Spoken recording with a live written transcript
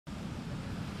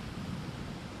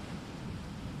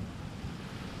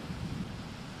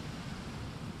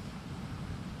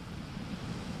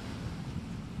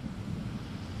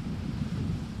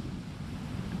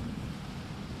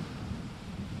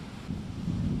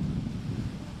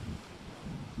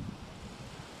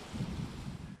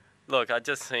look, I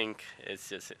just think it's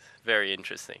just very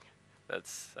interesting.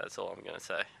 That's all I'm going to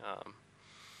say.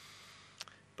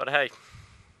 But hey,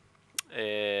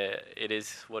 it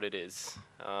is what it is.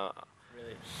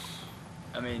 Really,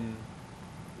 I mean,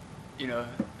 you know,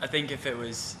 I think if it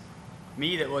was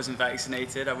me that wasn't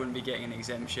vaccinated, I wouldn't be getting an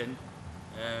exemption,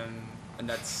 and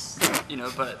that's, you know,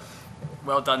 but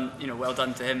well done, you know, well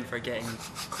done to him for getting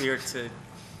cleared to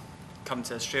come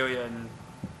to Australia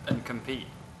and compete.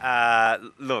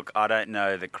 Look, I don't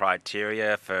know the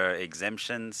criteria for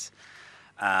exemptions.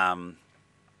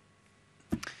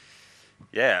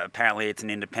 Yeah, apparently it's an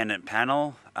independent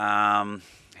panel.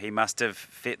 He must have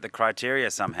fit the criteria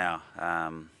somehow.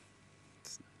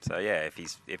 So yeah,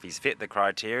 if he's fit the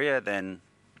criteria, then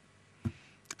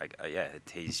yeah,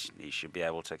 he should be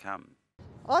able to come.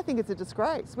 I think it's a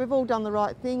disgrace. We've all done the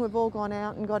right thing. We've all gone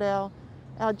out and got our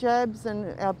jabs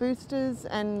and our boosters,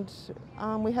 and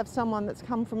we have someone that's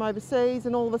come from overseas,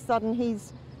 and all of a sudden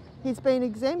he's been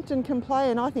exempt and can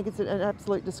play, and I think it's an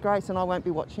absolute disgrace, and I won't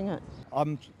be watching it.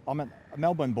 I'm a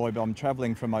Melbourne boy, but I'm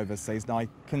travelling from overseas, and I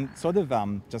can sort of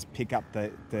just pick up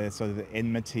the sort of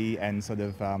enmity and sort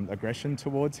of aggression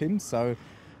towards him. So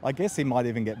I guess he might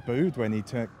even get booed when he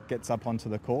gets up onto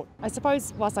the court. I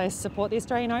suppose whilst I support the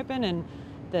Australian Open and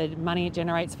the money it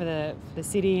generates for the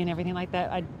city and everything like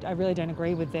that, I really don't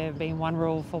agree with there being one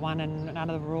rule for one and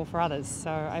another rule for others.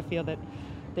 So I feel that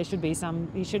there should be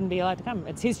he shouldn't be allowed to come.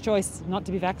 It's his choice not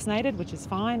to be vaccinated, which is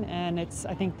fine, and I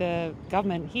think the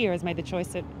government here has made the choice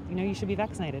that, you know, you should be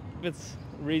vaccinated. It's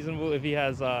reasonable if he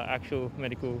has actual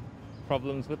medical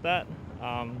problems with that,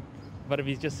 but if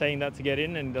he's just saying that to get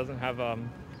in and doesn't have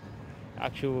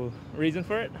actual reason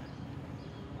for it,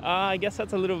 I guess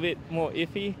that's a little bit more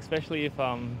iffy, especially if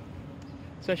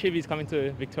he's coming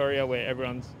to Victoria where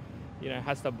everyone's, you know,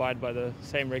 has to abide by the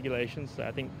same regulations. So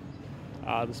I think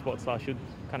the sports star should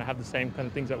kind of have the same kind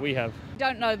of things that we have.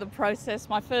 Don't know the process.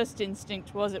 My first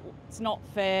instinct was it's not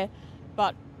fair,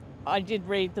 but I did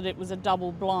read that it was a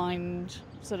double-blind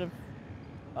sort of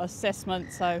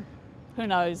assessment, so who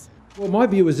knows. Well, my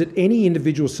view is that any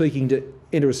individual seeking to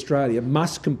enter Australia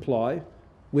must comply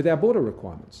with our border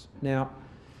requirements. Now,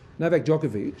 Novak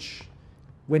Djokovic,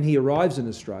 when he arrives in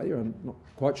Australia, I'm not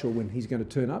quite sure when he's going to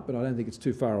turn up, but I don't think it's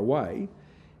too far away,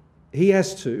 he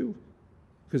has to,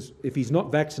 because if he's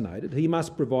not vaccinated, he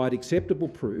must provide acceptable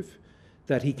proof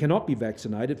that he cannot be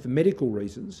vaccinated for medical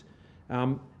reasons,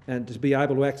 and to be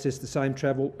able to access the same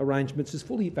travel arrangements as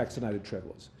fully vaccinated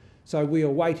travellers. So we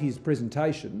await his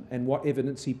presentation and what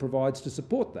evidence he provides to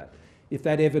support that. If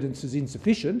that evidence is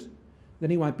insufficient, then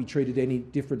he won't be treated any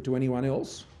different to anyone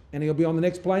else, and he'll be on the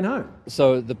next plane home.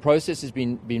 So the process has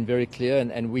been very clear,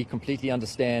 and we completely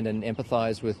understand and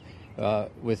empathise with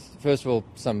first of all,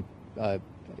 some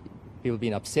people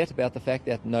being upset about the fact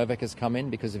that Novak has come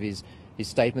in because of his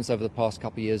statements over the past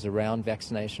couple of years around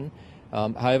vaccination.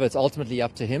 However, it's ultimately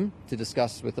up to him to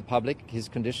discuss with the public his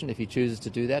condition if he chooses to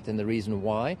do that and the reason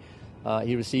why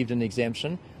he received an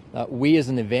exemption. We as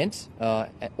an event,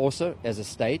 also as a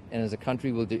state and as a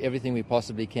country, will do everything we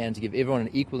possibly can to give everyone an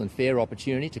equal and fair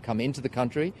opportunity to come into the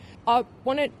country. I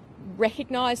want to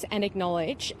recognise and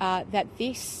acknowledge that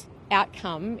this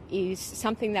outcome is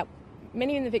something that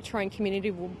many in the Victorian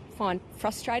community will find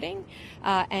frustrating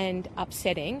and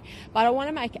upsetting, but I want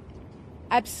to make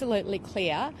absolutely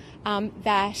clear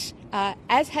that,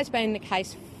 as has been the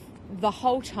case the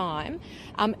whole time,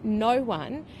 no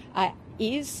one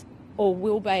is or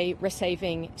will be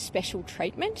receiving special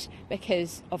treatment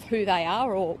because of who they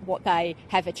are or what they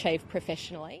have achieved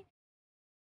professionally.